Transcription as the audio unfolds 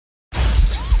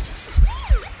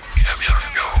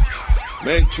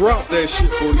Man, drop that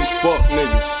shit for these fuck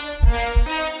niggas.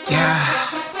 Yeah.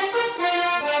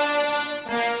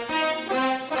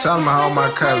 Tell them I hold my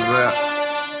cousins up.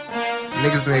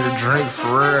 Niggas need a drink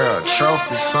for real.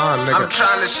 Trophy, son, nigga. I'm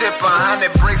trying to ship 100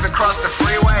 bricks across the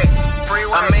freeway.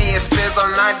 A million spins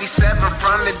on 97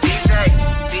 from the DJ.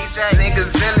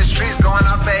 Niggas in the streets going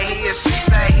off that he or she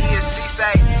say,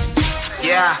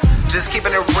 Yeah, just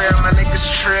keeping it real, my niggas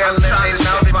trail. They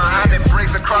know they 100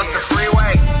 bricks across the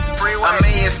freeway. A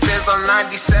million spins on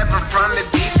 97 from the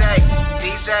DJ.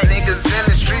 Niggas in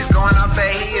the streets going off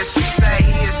that he or she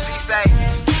say,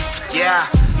 Yeah,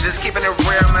 just keeping it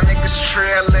real, my niggas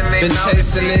trailin'. Been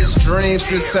chasing his dreams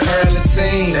since the early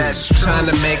teens. Trying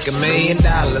to make $1 million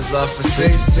off of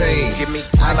 16.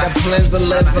 I got plans to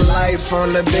live a life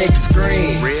on the big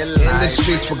screen. In the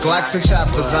streets with Glocks and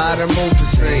choppers out of movie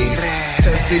scene.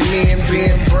 Cause see, me and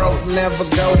being broke never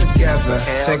go together.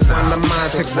 Take one of mine,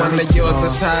 take one of yours,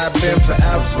 that's how I've been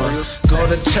forever. Go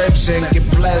to church and get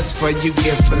blessed before you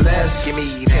get finesse.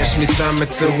 Catch me thumbing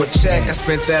through a check, I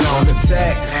spent that on the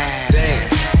tech. Damn.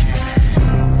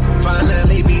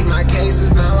 Finally beat my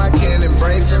cases, now I can't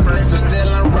embrace them. So still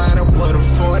I'm riding with a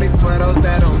 40 for those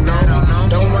that don't know me.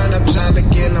 Don't run up trying to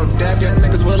get no dap, young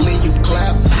niggas will leave you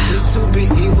clap. This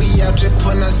 2BE, we out here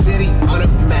putting our city on the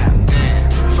map.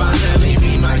 Finally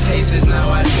beat my cases, now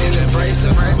I can't embrace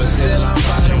them. But still I'm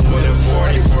riding with a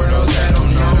 40 for those that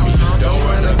don't know me. Don't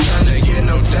run up trying to get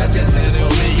no dap, young niggas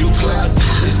will leave you clap.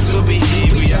 This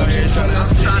 2BE, we out here putting our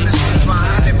city on the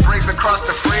map. 100 bricks across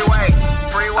the freeway.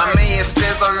 A million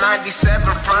spins on 97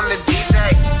 from the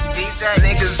DJ.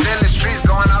 Niggas in the streets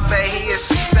going off that he or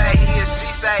she say,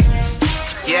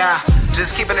 Yeah,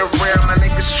 just keeping it real, my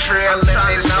niggas trailin'. They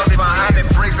know they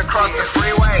 100 bricks across the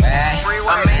freeway.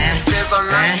 A million spins on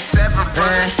 97 from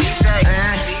the DJ.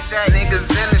 Niggas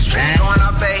in the streets going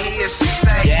off that he or she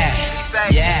say,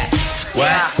 Yeah,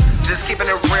 just keeping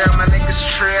it real, my niggas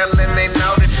trailin'. They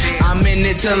know the deal. I'm in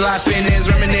it till I finish,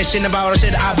 reminiscing about all the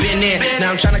shit I've been in.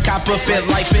 Now I'm tryna cop a fit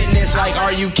like fitness, like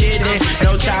are you kidding?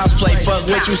 No child's play, fuck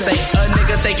what you say. A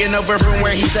nigga taking over from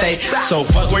where he stay, so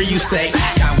fuck where you stay.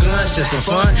 Cop guns just for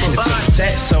fun, it's a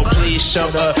tech, so please show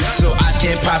up so I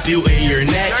can pop you in your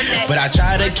neck. But I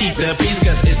try to keep the peace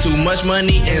cause it's too much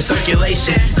money in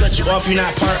circulation. Cut you off, you're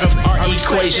not part of our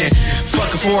equation.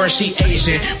 Fuck a foreign, she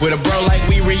Asian, with a bro like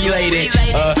we related.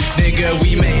 Nigga,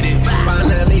 we made it.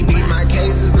 Finally beat my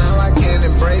cases, now I can't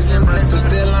embrace him. So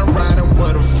still I'm riding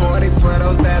with a 40 for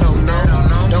those that don't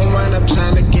know. Don't run up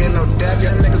trying to get no dap,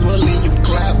 young niggas will leave you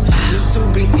clap. This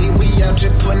 2BE, we out here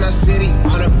putting our city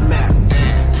on the map.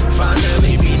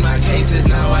 Finally beat my cases,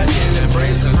 now I can't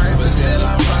embrace him. But still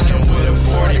I'm riding with a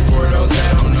 40 for those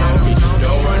that don't know me.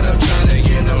 Don't run up trying to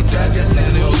get no dap, young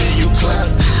niggas will leave you clap.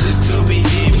 This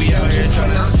 2BE, we out here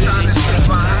putting our city on the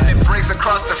map. 100 bricks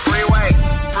across the freeway.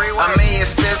 A million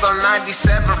spins on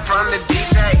 97 from the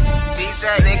DJ.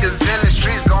 Niggas in the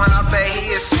streets going off that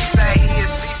he or she say,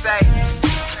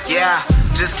 Yeah,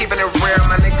 just keeping it real,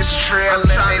 my niggas trailin'.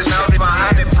 They know they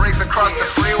 100 bricks across the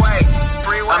freeway.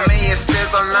 A million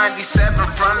spins on 97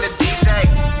 from the DJ.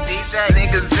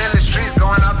 Niggas in the streets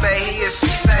going off that he or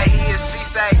she say,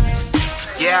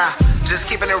 Yeah, just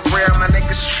keeping it real, my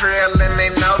niggas trailin'. They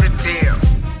know the deal.